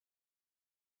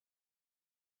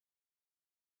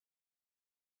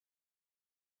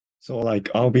So like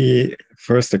I'll be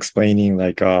first explaining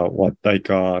what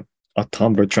a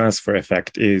timbre transfer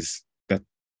effect is that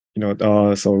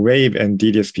so RAVE and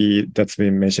DDSP that's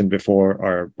been mentioned before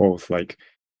are both like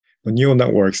the neural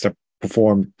networks that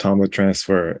perform timbre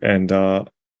transfer, and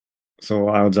so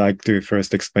I would like to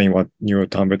first explain what neural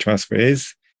timbre transfer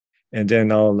is, and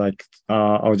then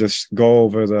I'll just go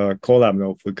over the Colab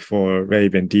notebook for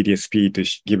RAVE and DDSP to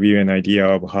give you an idea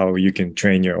of how you can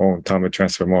train your own timbre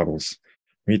transfer models.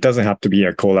 I mean, it doesn't have to be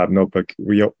a Colab notebook.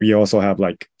 We also have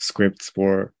like scripts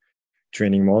for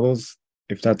training models,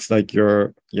 if that's like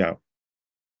your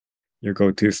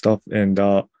go-to stuff. And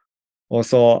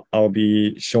also I'll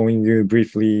be showing you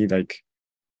briefly like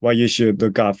what you should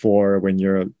look out for when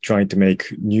you're trying to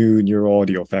make new neural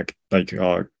audio effect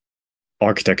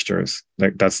architectures.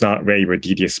 Like that's not RAVE or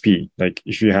DDSP. Like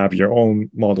if you have your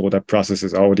own model that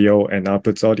processes audio and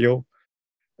outputs audio,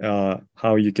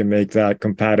 how you can make that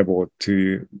compatible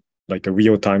to like a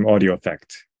real-time audio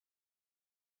effect.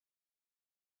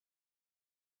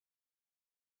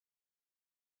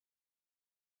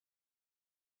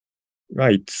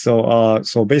 Right.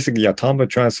 So basically, a timbre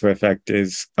transfer effect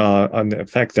is an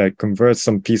effect that converts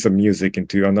some piece of music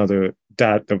into another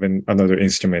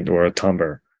instrument or a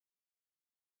timbre.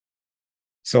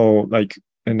 So like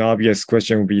an obvious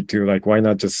question would be to like why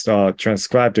not just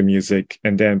transcribe the music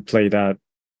and then play that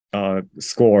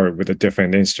score with a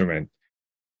different instrument.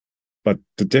 But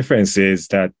the difference is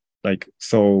that like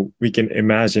so we can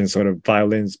imagine sort of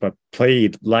violins but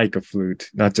played like a flute,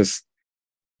 not just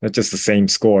the same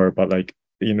score, but like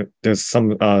there's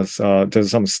some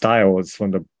styles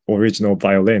from the original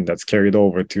violin that's carried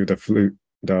over to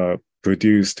the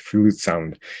produced flute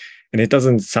sound, and it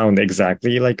doesn't sound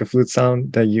exactly like a flute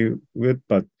sound that you would,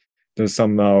 but there's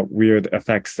some weird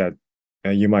effects that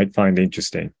you might find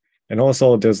interesting. And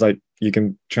also, there's like you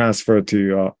can transfer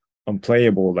to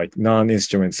unplayable like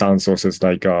non-instrument sound sources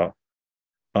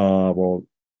well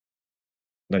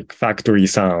like factory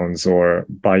sounds or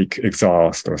bike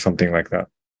exhaust or something like that.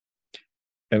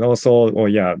 And also, well,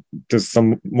 yeah, there's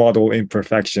some model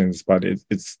imperfections, but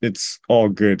it's all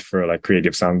good for like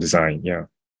creative sound design. Yeah.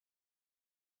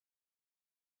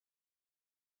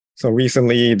 So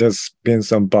recently, there's been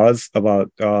some buzz about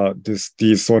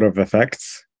these sort of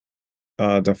effects.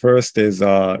 The first is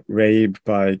 "Rave"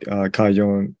 by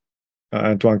Antoine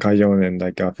Caillon and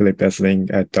like Philip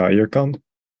Essling at IRCAM.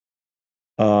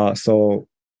 So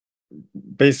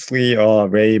basically,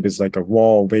 RAVE is like a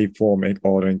raw waveform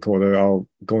autoencoder. I'll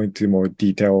go into more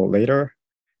detail later.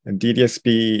 And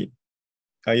DDSP,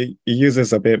 it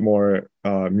uses a bit more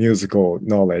musical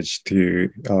knowledge to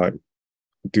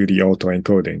do the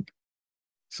autoencoding.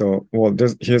 So, well,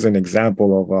 here's an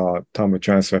example of a timbre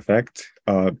transfer effect,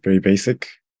 very basic.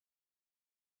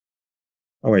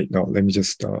 Oh, wait, no, let me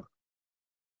just,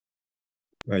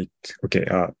 right, okay,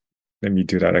 let me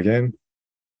do that again.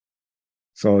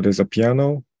 So there's a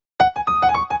piano.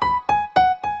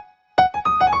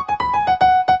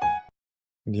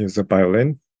 And here's a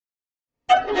violin.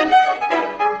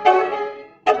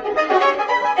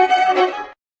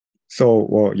 So,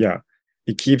 well, yeah,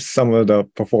 it keeps some of the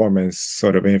performance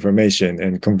sort of information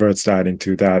and converts that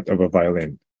into that of a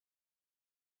violin.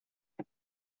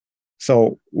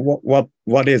 So,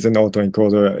 what is an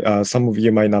autoencoder? Some of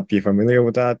you might not be familiar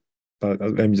with that, but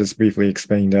let me just briefly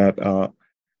explain that.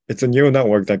 It's a neural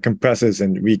network that compresses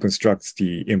and reconstructs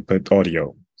the input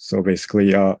audio. So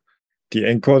basically, the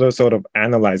encoder sort of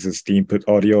analyzes the input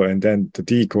audio, and then the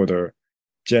decoder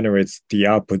generates the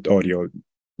output audio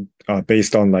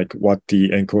based on like what the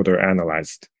encoder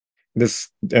analyzed. This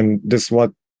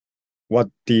what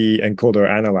the encoder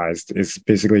analyzed is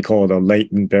basically called a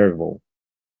latent variable.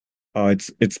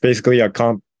 It's basically a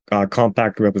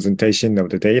compact representation of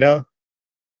the data.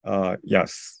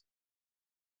 Yes,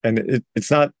 and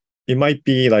it's not. It might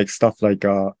be like stuff like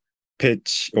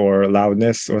pitch or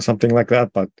loudness or something like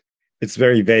that, but it's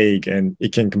very vague and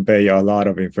it can convey a lot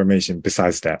of information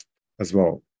besides that as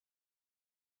well.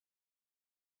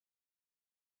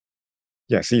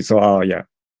 Yeah. See. So yeah.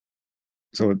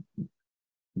 So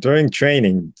during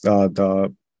training,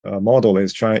 the model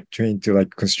is trained to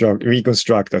like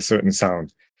reconstruct a certain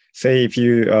sound. Say if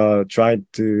you tried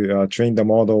to train the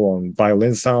model on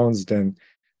violin sounds, then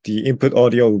the input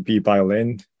audio will be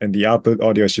violin, and the output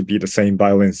audio should be the same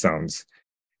violin sounds.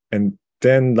 And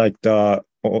then like the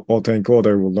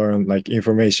autoencoder will learn like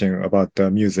information about the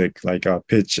music, like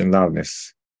pitch and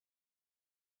loudness.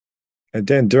 And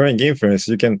then during inference,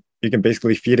 you can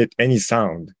basically feed it any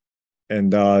sound,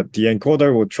 and the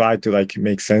encoder will try to like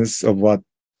make sense of what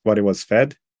it was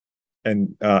fed,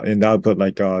 and output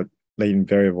like a latent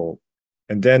variable,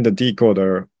 and then the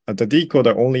decoder the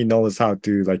decoder only knows how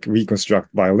to like reconstruct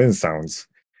violin sounds.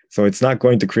 So it's not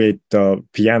going to create the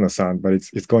piano sound, but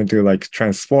it's going to like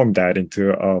transform that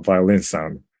into a violin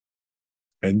sound.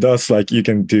 And thus, like you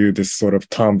can do this sort of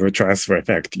timbre transfer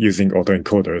effect using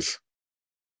autoencoders.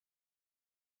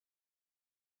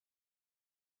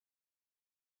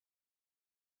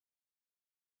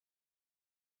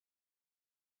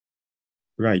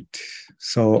 Right.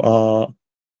 So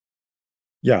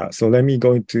yeah, so let me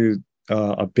go into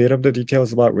a bit of the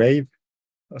details about Rave.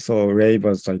 So Rave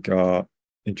was like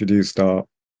introduced well,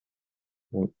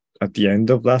 at the end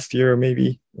of last year,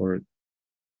 maybe, or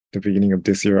the beginning of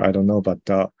this year. I don't know, but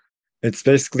it's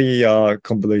basically a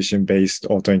convolution-based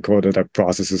autoencoder that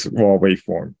processes raw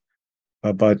waveform.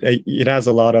 But it has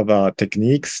a lot of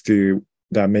techniques to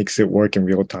that makes it work in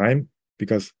real time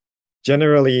because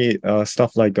generally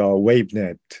stuff like a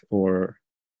WaveNet or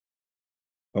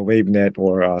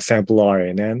sample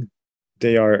RNN,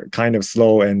 they are kind of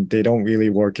slow and they don't really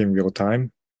work in real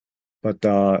time. But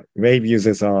Wave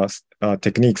uses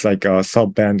techniques like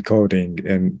subband coding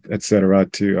and etc.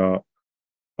 to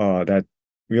that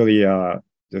really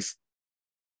just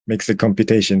makes the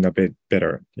computation a bit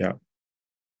better. Yeah.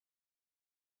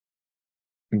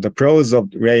 And the pros of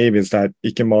Rave is that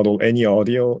it can model any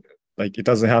audio. Like it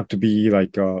doesn't have to be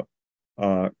like a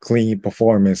clean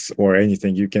performance or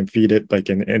anything. You can feed it like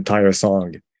an entire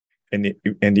song, and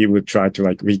it would try to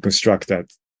like reconstruct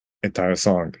that entire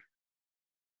song.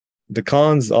 The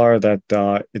cons are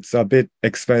that it's a bit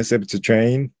expensive to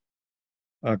train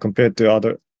compared to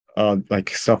other like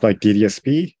stuff like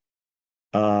DDSP.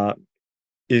 Uh,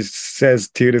 it says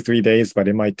 2 to 3 days, but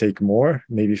it might take more,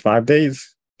 maybe 5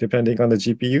 days, depending on the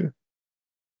GPU.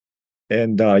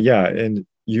 And yeah, and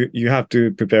you have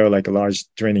to prepare like a large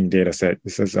training data set. It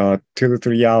says 2 to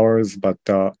 3 hours, but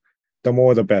the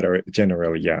more the better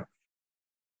generally. Yeah.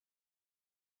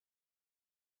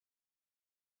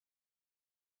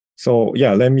 So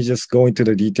yeah, let me just go into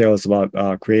the details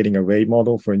about creating a rate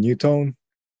model for Neutone.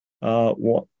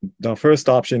 Well, the first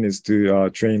option is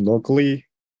to train locally.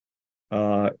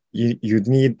 You'd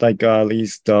need like at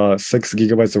least 6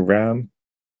 gigabytes of RAM,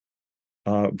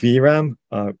 VRAM,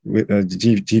 with a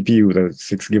GPU with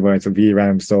 6 gigabytes of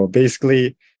VRAM. So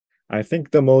basically, I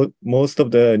think most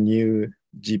of the new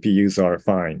GPUs are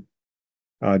fine.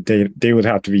 They would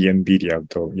have to be NVIDIA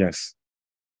though, yes.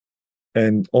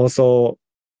 And also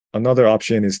another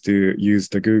option is to use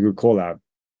the Google Colab.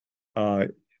 Uh,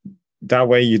 that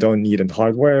way you don't need a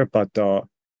hardware, but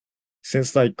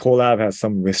since like Colab has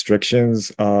some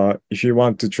restrictions, if you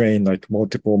want to train like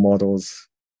multiple models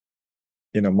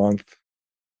in a month,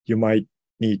 you might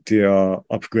need to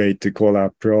upgrade to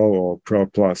Colab Pro or Pro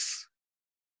Plus.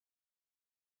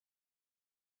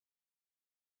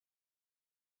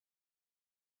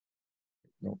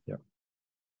 No, yeah.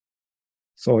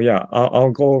 So yeah, I'll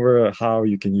go over how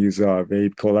you can use a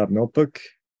RAID Colab notebook.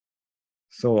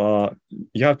 So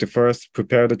you have to first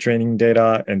prepare the training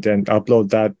data and then upload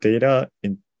that data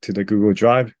into the Google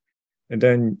Drive, and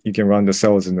then you can run the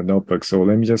cells in the notebook. So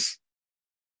let me just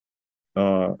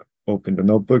uh, open the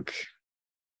notebook.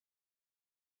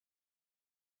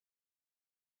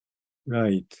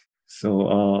 Right.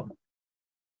 So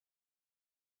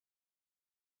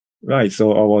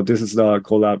well, this is the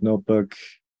Colab notebook.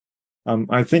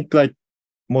 I think like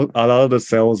a lot of the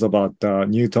cells about the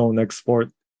Neutone export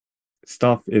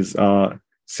stuff is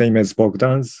same as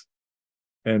Bogdan's,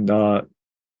 and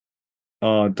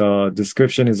the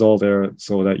description is all there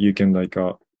so that you can like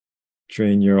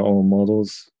train your own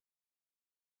models.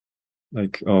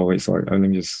 Like, oh wait, sorry, let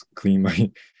me just clean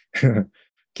my.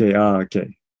 Okay,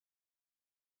 okay,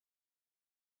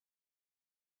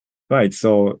 right.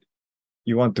 So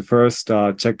you want to first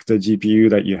check the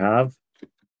GPU that you have.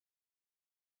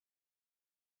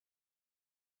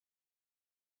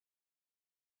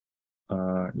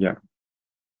 Yeah,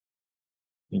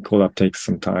 and Colab takes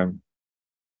some time,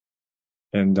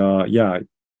 and yeah,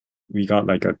 we got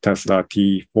like a Tesla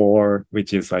T4,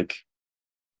 which is like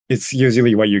it's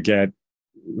usually what you get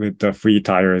with the free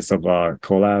tires of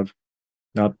Colab.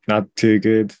 Not too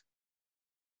good.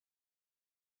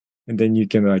 And then you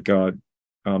can like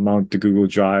mount the Google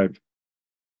Drive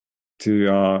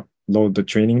to load the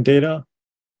training data,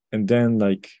 and then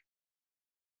like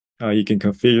you can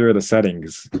configure the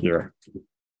settings here.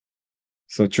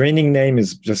 So training name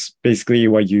is just basically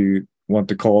what you want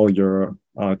to call your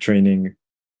training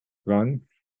run.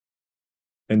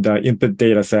 And the input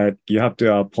data set, you have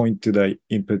to point to the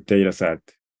input data set,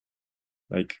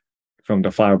 like from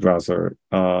the file browser.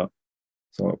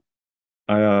 So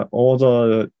all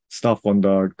the stuff on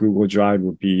the Google Drive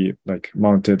would be like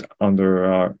mounted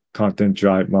under content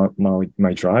drive,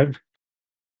 my drive.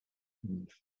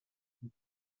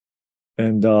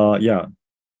 And yeah,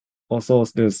 also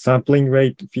the sampling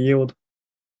rate field.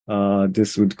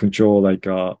 This would control like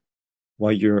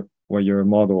what your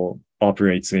model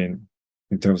operates in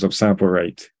terms of sample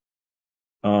rate.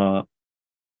 Uh,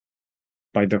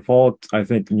 by default, I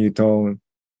think Neutone.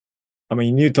 I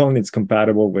mean, Neutone is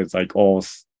compatible with like all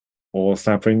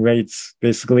sampling rates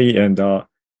basically, and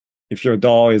if your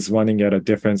DAW is running at a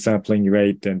different sampling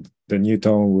rate, then the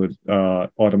Neutone would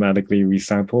automatically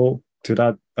resample to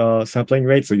that sampling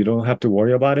rate, so you don't have to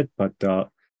worry about it. But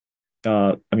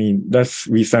I mean, less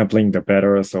resampling, the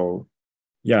better. So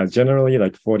yeah, generally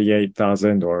like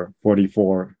 48,000 or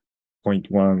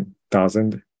 44.1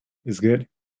 thousand is good.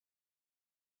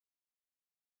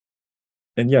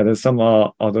 And yeah, there's some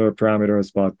other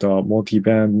parameters, but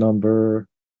multi-band number,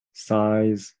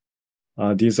 size.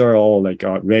 These are all like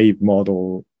RAVE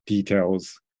model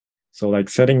details. So like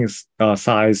setting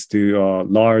size to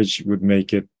large would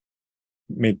make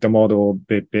the model a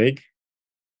bit big.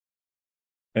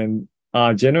 And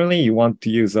generally, you want to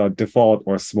use default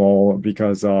or small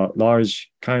because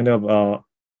large kind of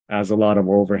has a lot of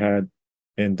overhead,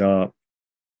 and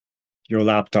your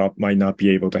laptop might not be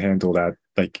able to handle that,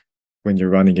 like when you're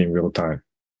running in real time.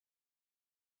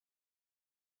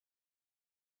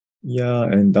 Yeah,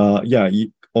 and yeah,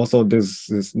 also there's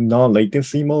this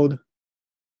non-latency mode.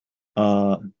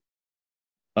 Uh,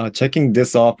 Checking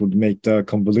this off would make the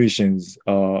convolutions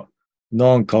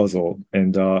non-causal,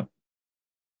 and uh,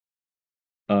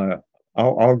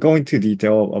 I'll go into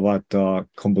detail about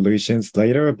convolutions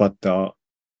later, but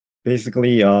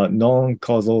basically,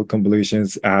 non-causal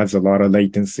convolutions adds a lot of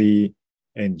latency,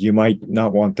 and you might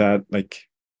not want that. Like,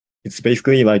 it's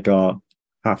basically like a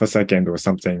half a second or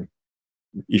something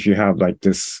if you have like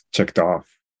this checked off.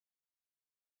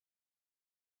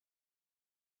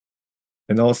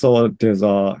 And also, there's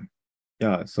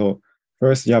yeah. So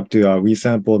first, you have to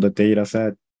resample the data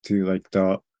set to like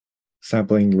the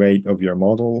sampling rate of your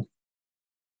model,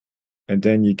 and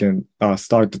then you can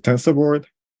start the tensor board.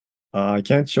 I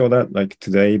can't show that like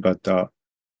today, but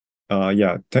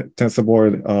yeah, tensor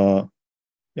board.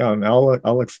 Yeah, and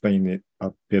I'll explain it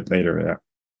a bit later. Yeah,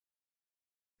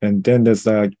 and then there's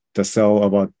the cell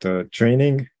about the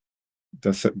training,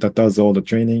 that does all the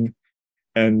training,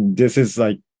 and this is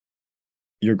like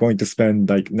you're going to spend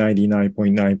like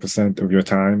 99.9% of your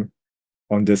time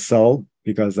on this cell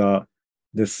because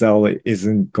this cell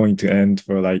isn't going to end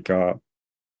for like a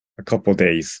couple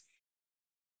days.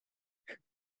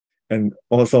 And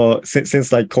also,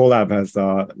 since like Colab has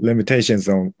limitations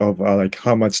of like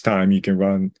how much time you can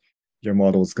run your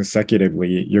models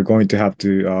consecutively, you're going to have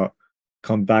to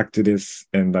come back to this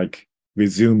and like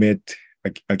resume it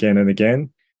like, again and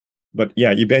again. But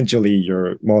yeah, eventually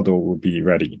your model will be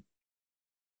ready.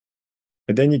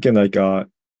 And then you can like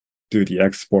do the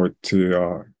export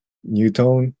to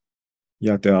Neutone.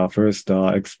 You have to first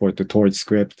export the torch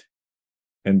script,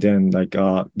 and then like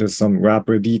there's some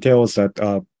wrapper details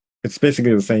that it's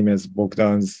basically the same as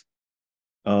Bogdan's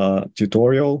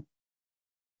tutorial.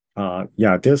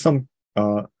 Yeah, there's some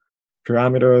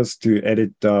parameters to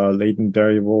edit the latent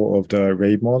variable of the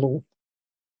RAVE model.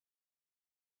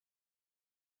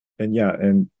 And yeah,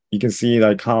 and you can see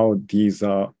like how these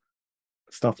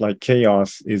stuff like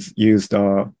chaos is used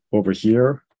over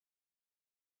here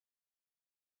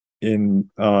in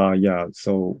yeah,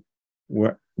 so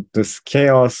what this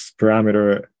chaos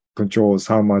parameter controls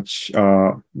how much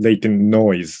latent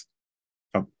noise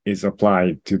is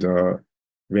applied to the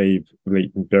RAVE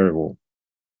latent variable.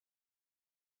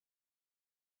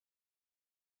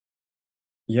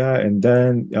 Yeah, and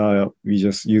then we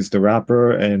just use the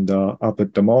wrapper and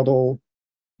output the model,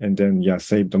 and then yeah,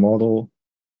 save the model,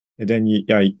 and then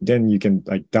you can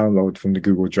like download from the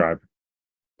Google Drive.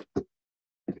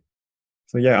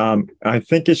 So yeah, I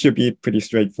think it should be pretty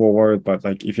straightforward. But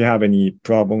like, if you have any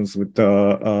problems with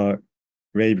the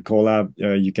RAVE collab,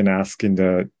 you can ask in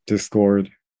the Discord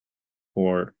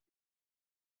or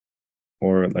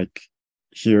like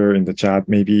here in the chat,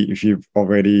 maybe if you've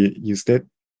already used it.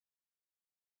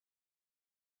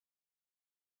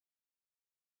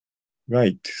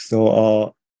 Right.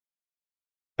 So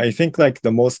I think like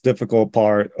the most difficult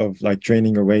part of like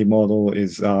training a RAVE model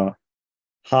is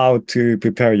how to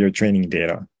prepare your training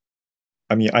data.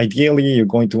 I mean, ideally, you're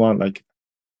going to want like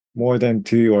more than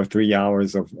 2 or 3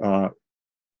 hours of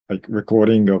like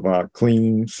recording of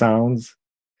clean sounds.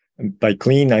 And by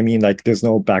clean, I mean like there's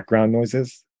no background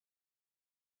noises,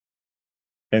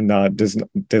 and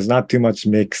there's not too much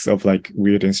mix of like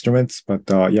weird instruments. But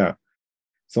yeah,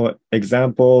 So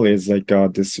example is like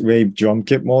this RAVE drum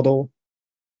kit model.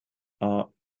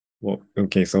 Well,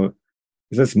 okay, so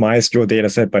this is Maestro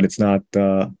dataset, but it's not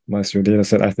Maestro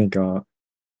dataset. I think it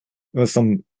was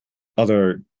some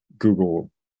other Google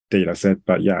dataset,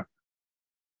 but yeah,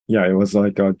 it was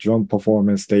like a drum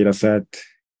performance dataset,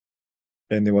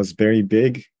 and it was very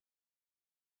big.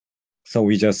 So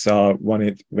we just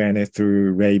ran it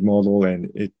through RAVE model,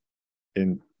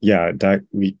 and yeah, that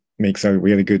we makes a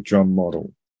really good drum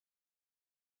model.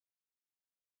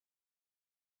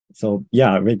 So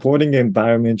yeah, recording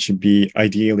environment should be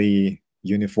ideally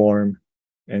uniform.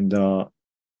 And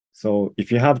so if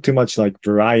you have too much like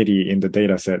variety in the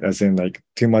data set, as in like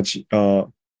too much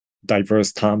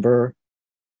diverse timbre,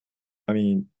 I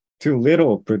mean, too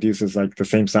little produces like the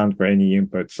same sound for any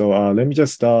input. So let me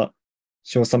just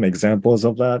show some examples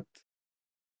of that.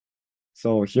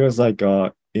 So here's like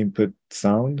input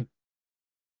sound.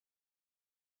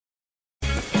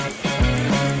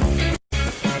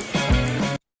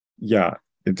 Yeah,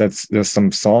 that's there's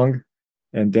some song.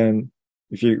 And then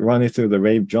if you run it through the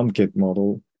RAVE drum kit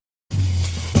model,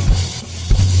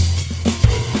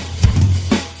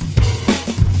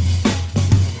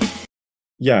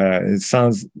 yeah, it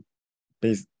sounds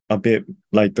a bit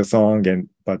like the song and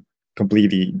but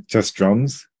completely just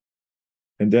drums.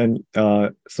 And then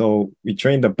so we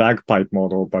trained the bagpipe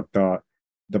model, but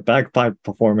the bagpipe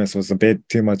performance was a bit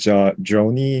too much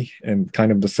drony and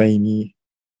kind of the samey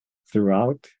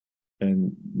throughout.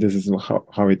 And this is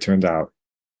how it turned out.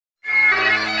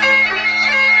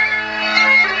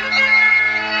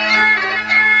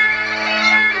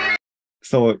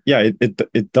 So yeah,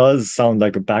 it does sound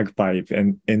like a bagpipe,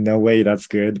 and in a way that's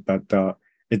good, but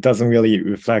it doesn't really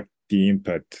reflect the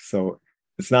input. So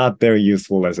it's not very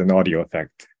useful as an audio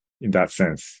effect in that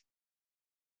sense.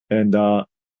 And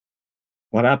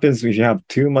what happens if you have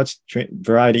too much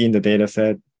variety in the data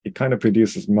set? It kind of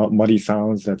produces muddy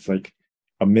sounds. That's like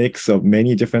a mix of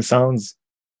many different sounds.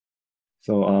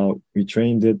 So we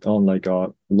trained it on like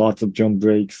lots of jump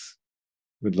breaks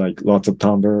with like lots of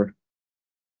timbre.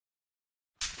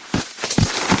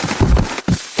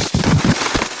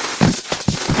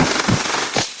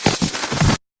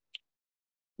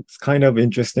 It's kind of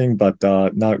interesting, but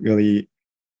not really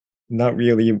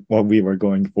what we were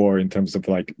going for in terms of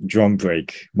like drum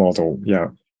break model. Yeah.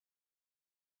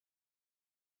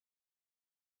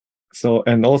 So,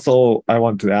 and also I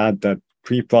want to add that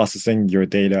pre-processing your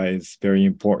data is very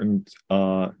important.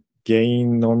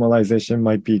 Gain normalization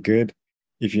might be good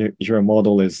if your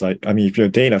model is like, I mean, if your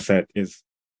data set is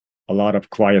a lot of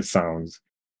quiet sounds,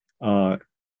 uh,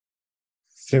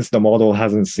 since the model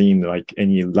hasn't seen like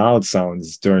any loud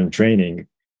sounds during training,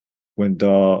 when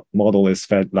the model is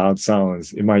fed loud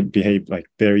sounds, it might behave like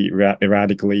very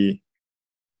erratically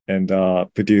and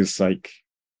produce like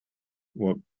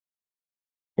what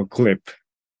or clip.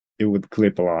 It would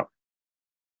clip a lot.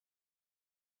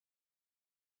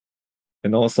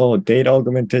 And also data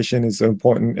augmentation is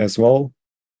important as well.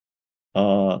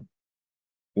 Uh,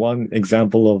 one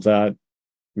example of that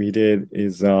we did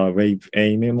is RAVE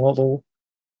AIMC model.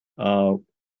 Uh,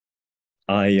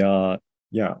 I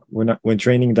yeah, when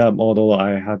training that model,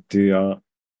 I had to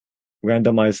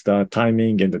randomize the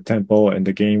timing and the tempo and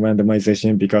the gain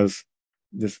randomization because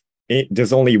this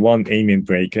there's only one aiming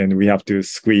break and we have to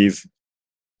squeeze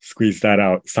that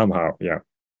out somehow. Yeah.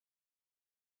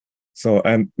 So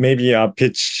maybe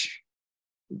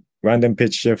random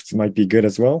pitch shifts might be good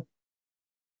as well.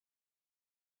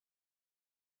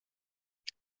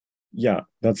 Yeah,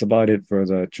 that's about it for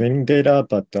the training data.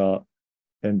 But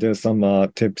and there's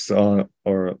some tips or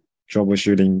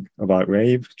troubleshooting about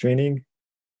RAVE training.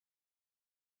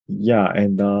 Yeah,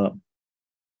 and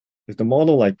if the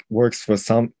model like works for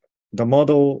some, the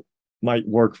model might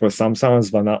work for some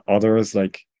sounds but not others.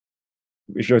 Like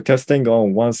if you're testing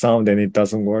on one sound and it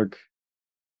doesn't work,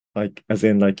 like as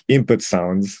in like input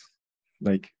sounds,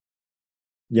 like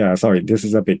yeah, sorry, this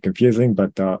is a bit confusing,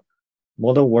 but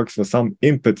model works for some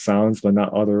input sounds but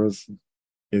not others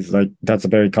is like that's a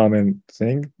very common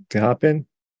thing to happen.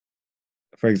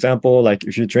 For example, like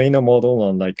if you train a model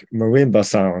on like marimba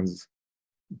sounds,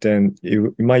 then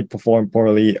it might perform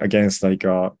poorly against like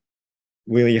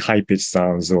really high pitched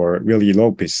sounds or really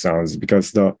low pitched sounds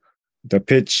because the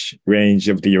pitch range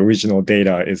of the original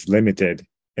data is limited.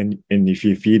 And if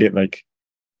you feed it like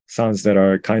sounds that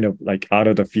are kind of like out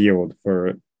of the field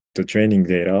for the training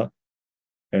data,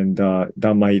 and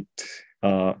that might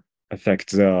uh,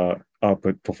 affect the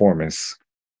output performance.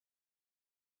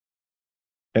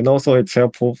 And also, it's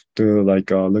helpful to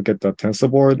like look at the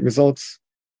TensorBoard results.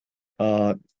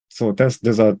 Uh, so there's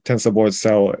a TensorBoard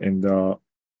cell in the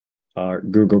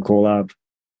Google Colab.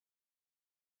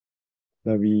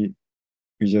 that we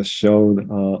just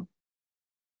showed.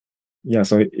 Yeah,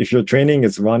 so if your training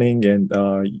is running and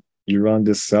you run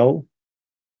this cell,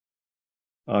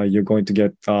 you're going to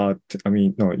get, I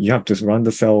mean, no, you have to run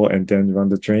the cell and then run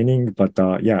the training, but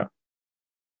yeah,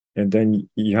 and then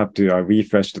you have to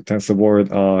refresh the tensor board.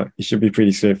 It should be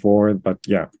pretty straightforward, but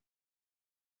yeah.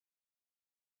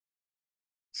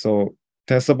 So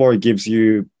tensor board gives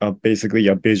you basically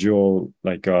a visual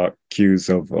like cues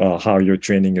of how your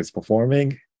training is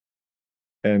performing.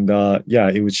 And yeah,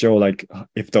 it would show like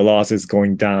if the loss is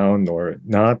going down or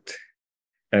not.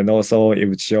 And also it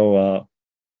would show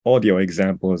audio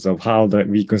examples of how the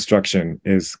reconstruction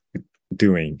is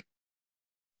doing.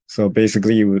 So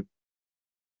basically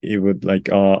it would like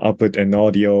output an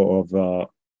audio of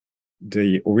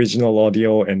the original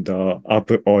audio and the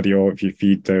output audio if you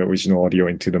feed the original audio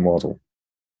into the model.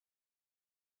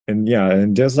 And yeah,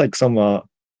 and there's like some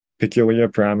peculiar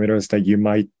parameters that you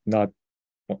might not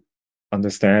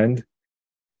understand.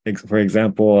 For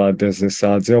example, there's this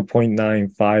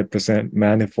 0.95%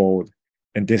 manifold,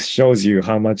 and this shows you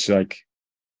how much like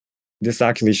this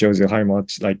actually shows you how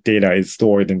much like data is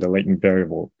stored in the latent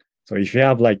variable. So if you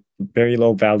have like very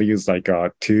low values like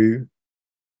two,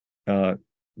 uh,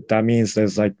 that means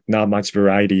there's like not much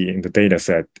variety in the data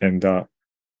set, and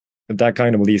that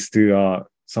kind of leads to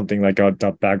something like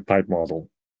the bagpipe model.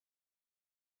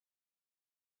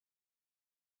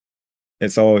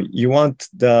 And so you want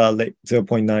the like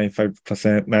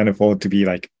 0.95% manifold to be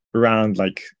like around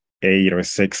like 8 or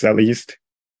 6 at least.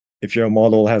 If your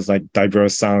model has like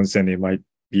diverse sounds, then it might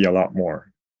be a lot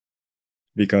more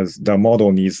because the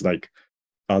model needs like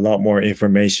a lot more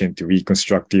information to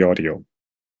reconstruct the audio.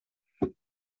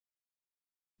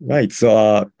 Right.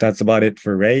 So that's about it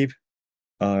for Rave.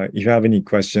 If you have any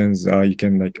questions, you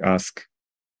can like ask.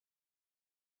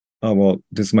 Oh, well,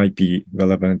 this might be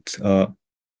relevant. Uh,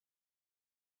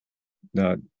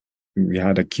 we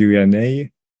had a Q&A.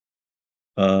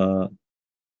 Uh,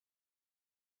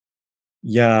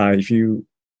 yeah, if you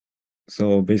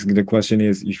so basically the question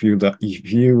is if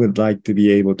you would like to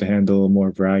be able to handle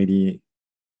more variety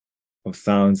of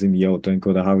sounds in the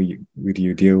autoencoder, how would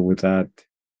you deal with that?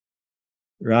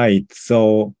 Right.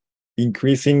 So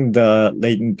increasing the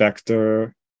latent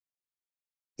vector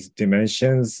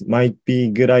dimensions might be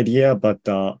a good idea, but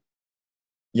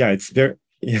yeah, it's very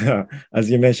yeah, as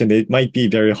you mentioned, it might be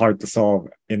very hard to solve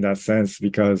in that sense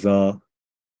because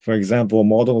for example,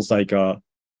 models like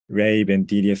RAVE and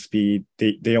DDSP,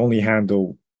 they only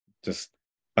handle just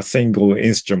a single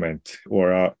instrument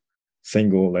or a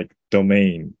single like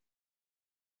domain.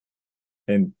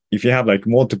 And if you have like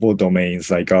multiple domains,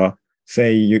 like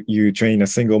say you train a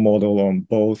single model on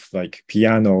both like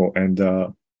piano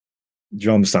and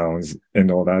drum sounds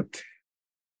and all that,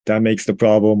 that makes the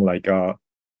problem like a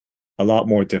lot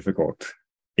more difficult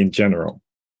in general.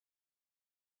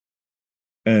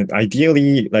 And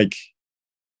ideally, like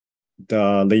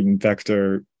the latent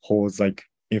vector holds like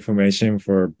information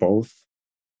for both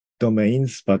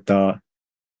domains, but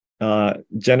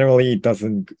generally it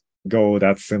doesn't go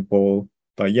that simple.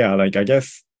 But yeah, like I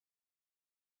guess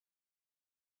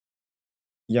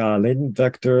yeah, latent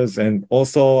vectors and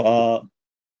also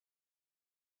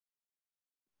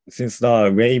since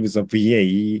the wave is a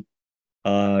VAE,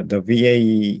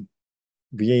 the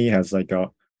VAE has like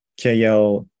a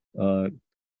KL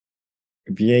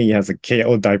VAE has a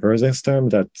KL divergence term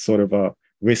that sort of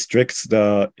restricts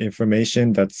the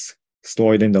information that's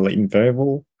stored in the latent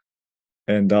variable,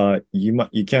 and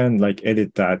you can like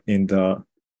edit that in the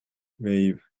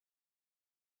wave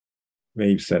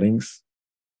wave settings.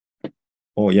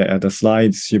 Oh yeah, the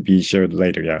slides should be shared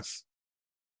later. Yes,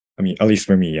 I mean at least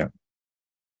for me. Yeah.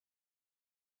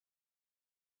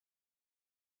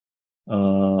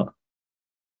 Uh,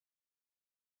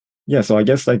 yeah. So I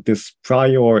guess like this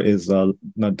prior is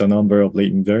not the number of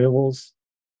latent variables,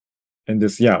 and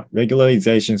this yeah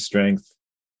regularization strength.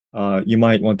 You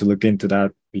might want to look into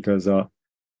that because I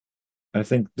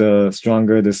think the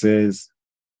stronger this is,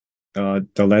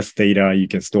 the less data you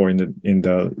can store in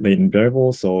the latent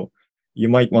variable. So you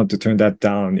might want to turn that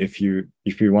down if you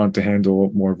want to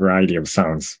handle more variety of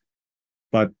sounds.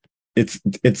 But it's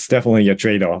definitely a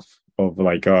trade-off of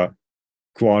like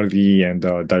quality and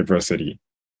diversity.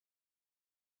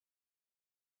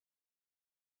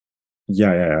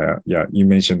 Yeah. You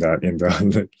mentioned that in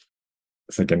the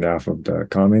second half of the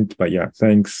comment, but yeah,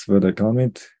 thanks for the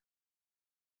comment.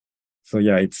 So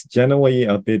yeah, it's generally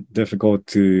a bit difficult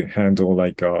to handle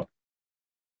like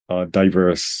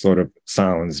diverse sort of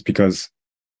sounds because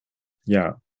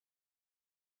yeah,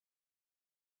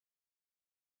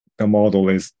 the model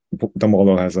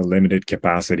has a limited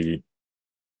capacity.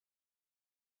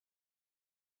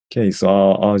 Okay, so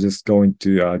I'll just go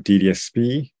into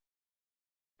DDSP.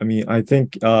 I mean, I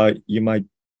think you might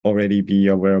already be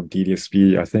aware of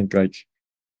DDSP. I think like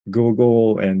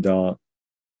Google and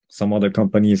some other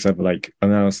companies have like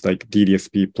announced like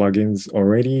DDSP plugins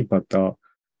already, but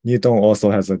Neutone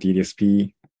also has a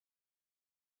DDSP.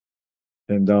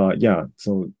 And yeah,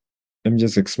 so let me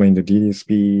just explain the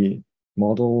DDSP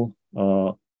model.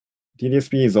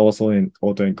 DDSP is also an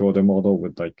autoencoder model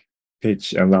with like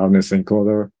pitch and loudness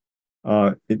encoder.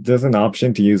 There's an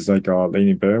option to use like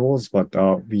linear variables, but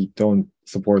we don't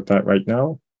support that right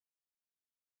now,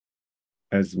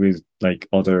 as with like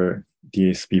other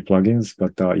DSP plugins.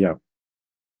 But yeah,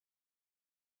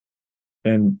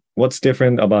 and what's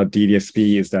different about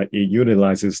DDSP is that it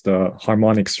utilizes the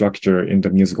harmonic structure in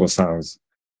the musical sounds.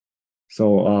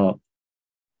 So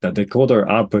the decoder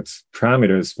outputs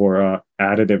parameters for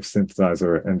additive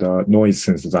synthesizer and noise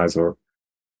synthesizer,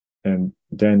 and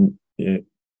then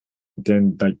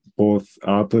like both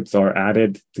outputs are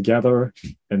added together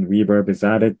and reverb is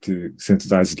added to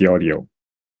synthesize the audio.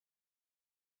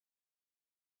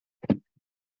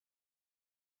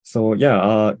 So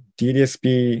yeah,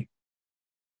 DDSP,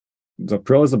 the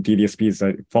pros of DDSP is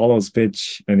that it follows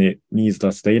pitch and it needs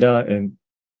less data, and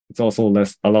it's also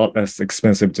a lot less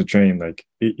expensive to train. Like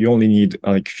you only need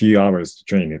like few hours to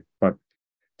train it. But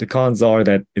the cons are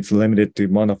that it's limited to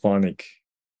monophonic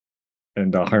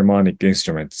and harmonic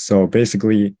instruments. So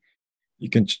basically, you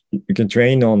can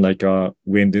train on like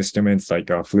wind instruments like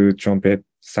flute, trumpet,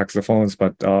 saxophones.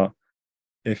 But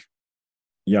if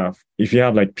yeah, if you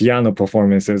have like piano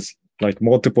performances, like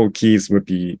multiple keys would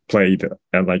be played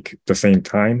at like the same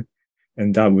time,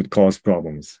 and that would cause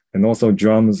problems. And also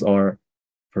drums are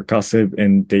percussive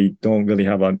and they don't really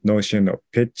have a notion of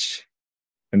pitch,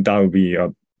 and that would be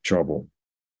a trouble.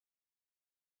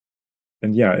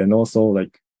 And yeah, and also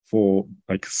like for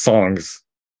like songs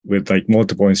with like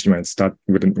multiple instruments, that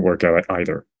wouldn't work out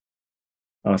either.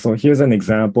 So here's an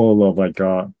example of like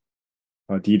a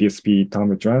DDSP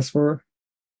timbre transfer.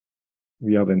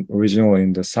 We have an original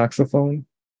in the saxophone.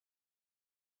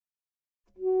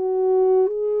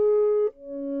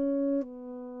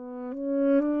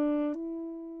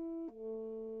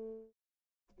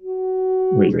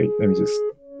 Wait, let me just,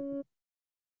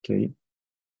 okay.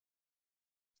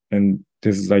 And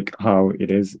this is like how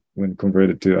it is when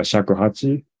converted to a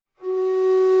shakuhachi.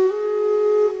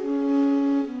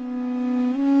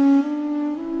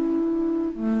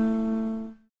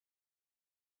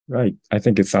 Right. I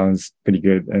think it sounds pretty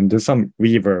good. And there's some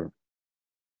reverb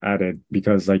added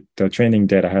because like the training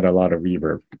data had a lot of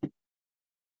reverb.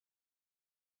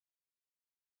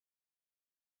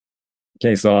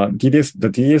 Okay, so the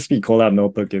DDSP collab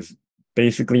notebook is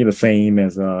basically the same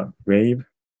as a RAVE,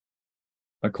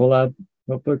 a collab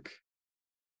notebook.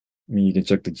 I mean, you can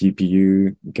check the GPU,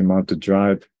 you can mount the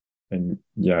drive, and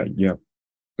yeah, you have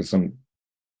some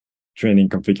training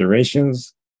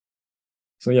configurations.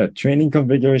 So yeah, training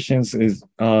configurations is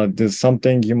there's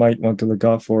something you might want to look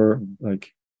out for,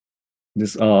 like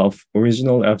this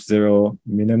original F0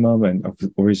 minimum and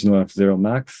original F0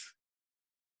 max.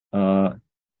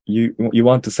 You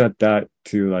want to set that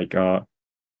to like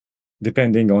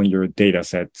depending on your data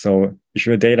set. So if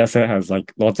your data set has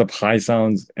like lots of high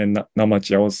sounds and not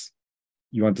much else,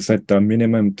 you want to set the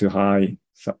minimum to high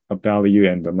value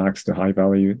and the max to high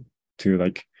value to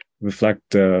like reflect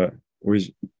the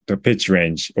pitch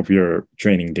range of your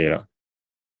training data.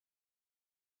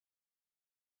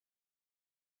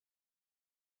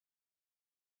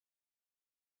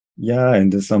 Yeah,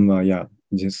 and there's some yeah,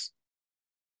 just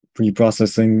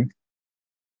pre-processing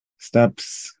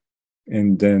steps,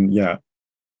 and then yeah,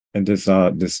 and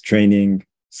this training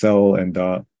cell, and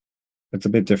it's a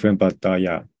bit different, but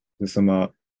yeah, there's some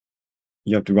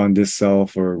you have to run this cell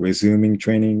for resuming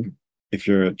training if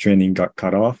your training got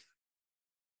cut off,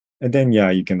 and then yeah,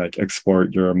 you can like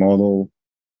export your model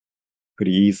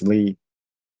pretty easily,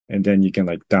 and then you can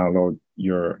like download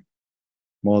your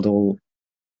model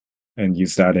and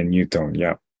use that in Neutone.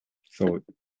 Yeah, so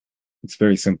it's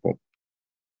very simple.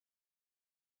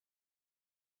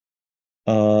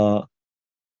 Uh,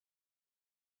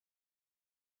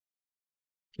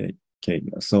 okay, okay.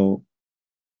 So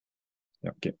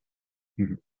yeah, okay.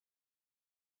 Mhm.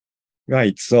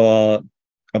 Right. So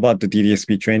about the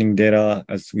DDSP training data,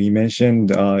 as we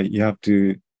mentioned, you have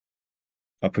to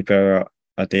prepare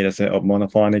a data set of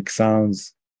monophonic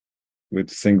sounds with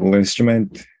single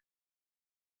instrument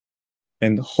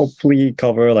and hopefully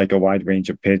cover like a wide range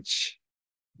of pitch.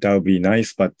 That would be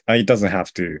nice, but it doesn't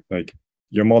have to. Like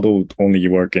your model would only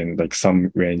work in like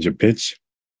some range of pitch.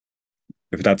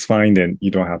 If that's fine, then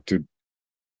you don't have to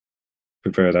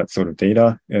prepare that sort of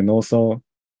data. And also,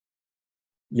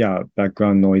 yeah,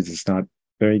 background noise is not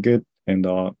very good. And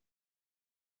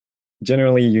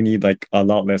generally you need like a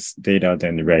lot less data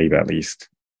than Rave at least.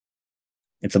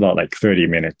 It's about like 30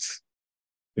 minutes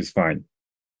is fine.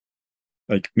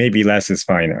 Like maybe less is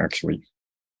fine actually.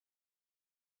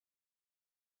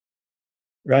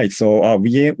 Right. So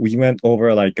we went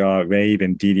over like Rave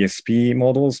and DDSP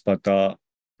models, but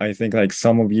I think like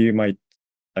some of you might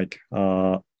like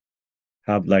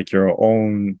have like your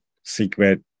own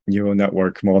secret neural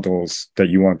network models that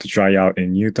you want to try out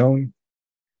in Neutone.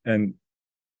 And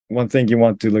one thing you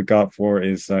want to look out for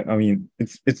is I mean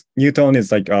it's Neutone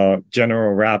is like a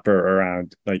general wrapper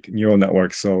around like neural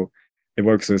networks, so it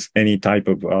works with any type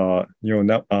of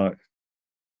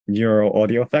neural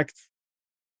audio effects.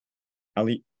 At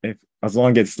least if as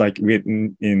long as it's like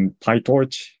written in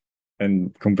PyTorch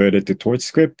and converted to Torch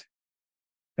script,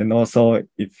 and also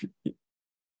if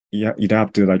yeah you'd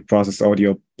have to like process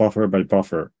audio buffer by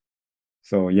buffer.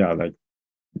 So yeah, like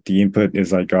the input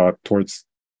is like a Torch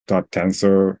dot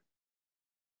tensor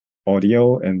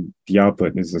audio, and the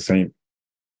output is the same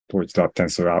Torch dot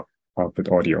tensor output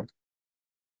audio.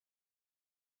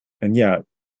 And yeah,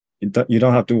 you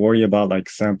don't have to worry about like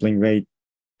sampling rate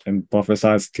and buffer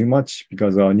size too much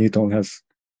because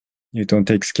Neutone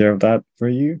takes care of that for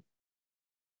you.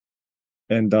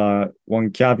 And one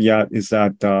caveat is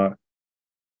that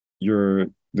your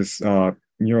this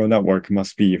neural network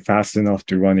must be fast enough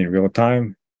to run in real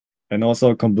time, and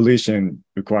also convolution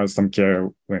requires some care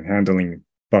when handling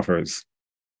buffers.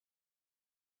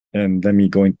 And let me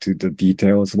go into the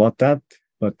details about that.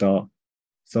 But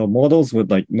so models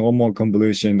with like normal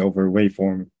convolution over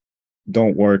waveform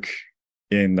don't work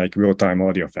in like real-time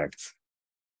audio effects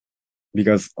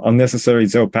because unnecessary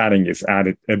zero padding is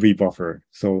added every buffer.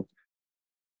 So,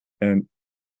 and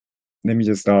let me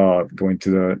just go into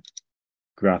the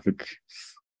graphic.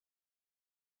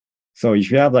 So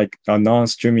if you have like a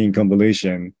non-streaming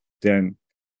convolution, then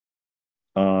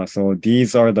so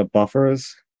these are the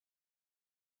buffers,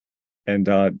 and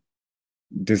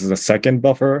this is a second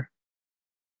buffer.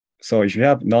 So if you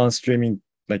have non-streaming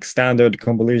like standard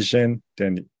convolution,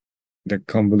 then the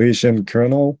convolution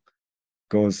kernel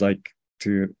goes like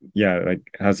to yeah like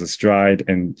has a stride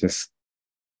and just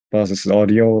processes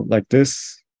audio like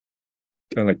this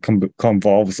and like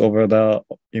convolves over the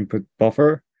input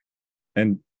buffer.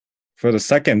 And for the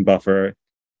second buffer,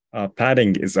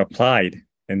 padding is applied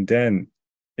and then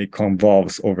it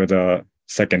convolves over the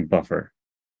second buffer.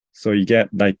 So you get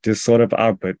like this sort of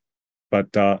output.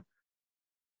 But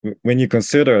when you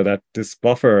consider that this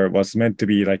buffer was meant to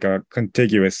be like a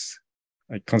contiguous,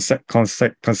 like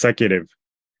consecutive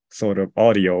sort of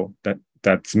audio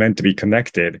that's meant to be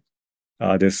connected,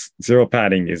 this zero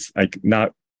padding is like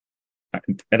not,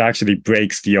 it actually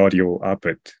breaks the audio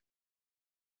output.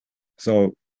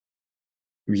 So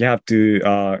we have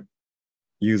to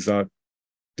use a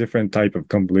different type of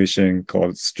convolution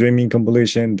called streaming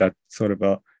convolution that sort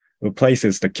of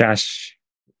replaces the cache.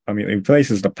 I mean, it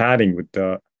replaces the padding with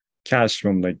the cache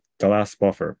from like the last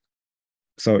buffer.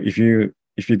 So if you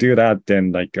do that,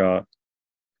 then like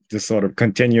this sort of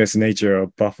continuous nature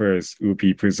of buffers will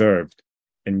be preserved,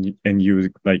 and you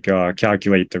like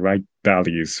calculate the right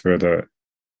values for the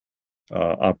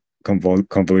up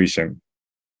convolution.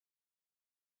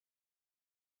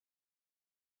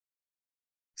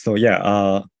 So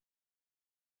yeah,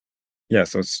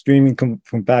 so streaming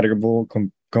compatible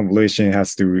convolution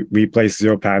has to replace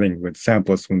zero padding with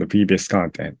samples from the previous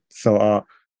content. So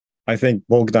I think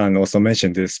Bogdan also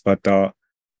mentioned this, but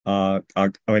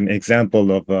an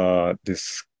example of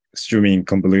this streaming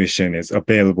convolution is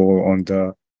available on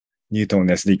the Neutone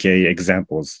SDK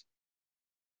examples.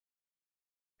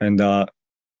 And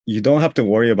you don't have to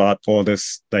worry about all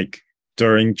this like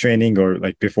during training or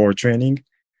like before training.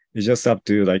 You just have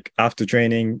to like after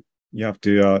training, you have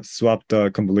to swap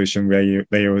the convolution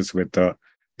layers with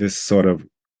this sort of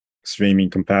streaming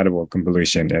compatible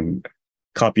convolution and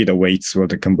copy the weights for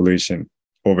the convolution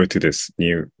over to this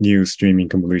new streaming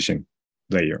convolution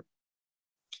layer.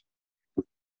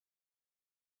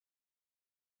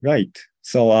 Right.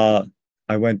 So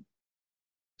I went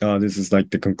this is like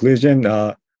the conclusion.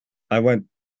 I went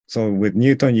so with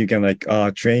Neutone you can like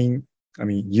train, I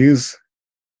mean use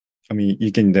I mean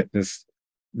you can just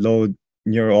load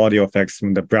neural audio effects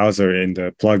from the browser in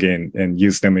the plugin and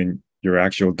use them in your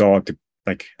actual DAW to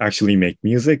like actually make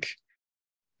music.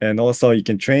 And also you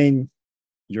can train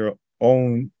your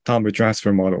own timbre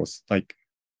transfer models, like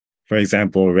for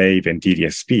example, RAVE and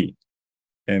DDSP.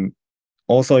 And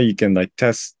also you can like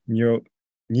test new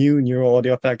neural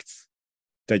audio effects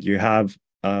that you have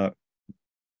written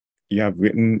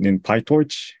in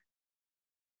PyTorch.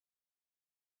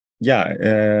 yeah,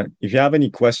 if you have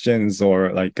any questions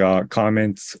or like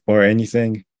comments or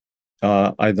anything,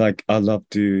 I'd love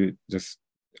to just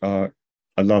I'd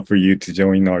love for you to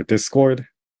join our Discord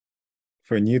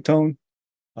for Neutone.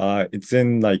 It's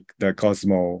in like the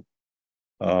Cosmo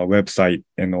website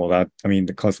and all that. I mean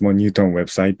the Cosmo Neutone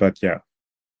website, but yeah.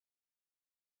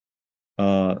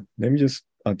 Let me just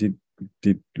did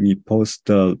we post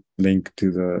the link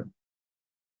to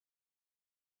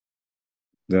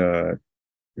the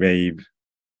RAVE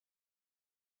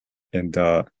and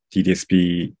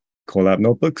DDSP collab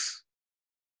notebooks?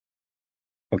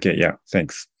 Okay, yeah,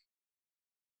 thanks.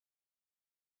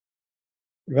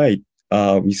 Right.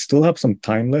 We still have some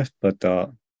time left, but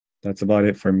that's about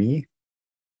it for me.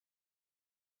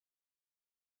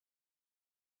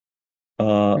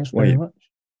 Thanks very Wait. much.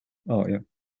 Oh yeah.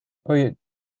 Oh,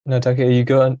 no, Taki, you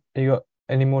got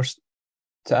any more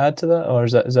to add to that, or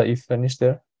is that you finished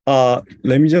there?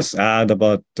 Let me just add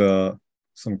about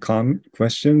some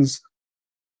questions.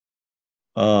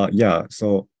 Yeah.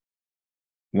 So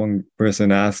one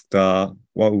person asked,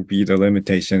 what would be the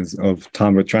limitations of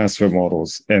timbre transfer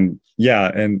models? And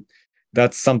yeah, and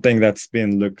that's something that's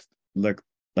been looked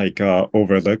like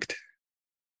overlooked.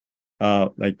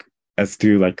 Like as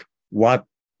to like what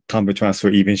timbre transfer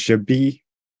even should be.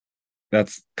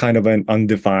 That's kind of an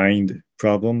undefined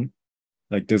problem.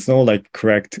 Like there's no like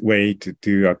correct way to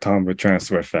do a timbre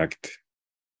transfer effect.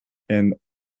 And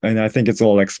and I think it's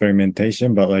all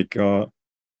experimentation, but like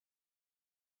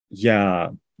yeah,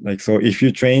 like so if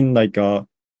you train like a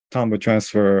timbre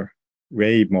transfer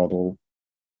wave model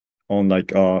on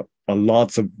like a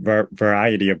lots of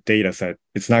variety of data set,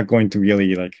 it's not going to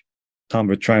really like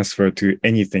timbre transfer to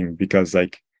anything because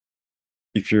like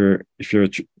if your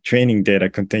training data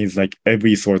contains like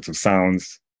every sorts of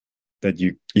sounds that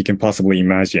you can possibly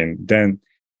imagine, then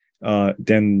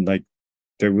like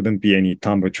there wouldn't be any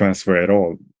timbre transfer at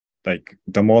all. Like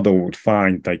the model would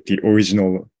find like the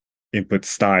original input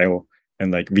style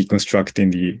and like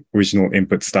reconstructing the original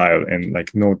input style and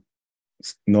like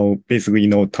basically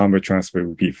no timbre transfer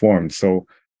would be formed. So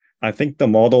I think the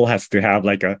model has to have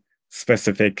like a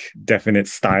specific definite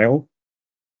style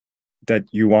that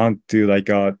you want to like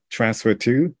transfer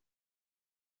to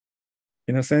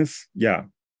in a sense. Yeah.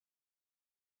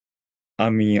 I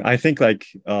mean, I think like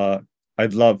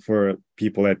I'd love for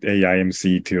people at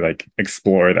AIMC to like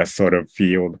explore that sort of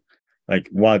field, like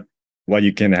what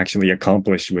you can actually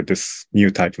accomplish with this new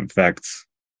type of effects.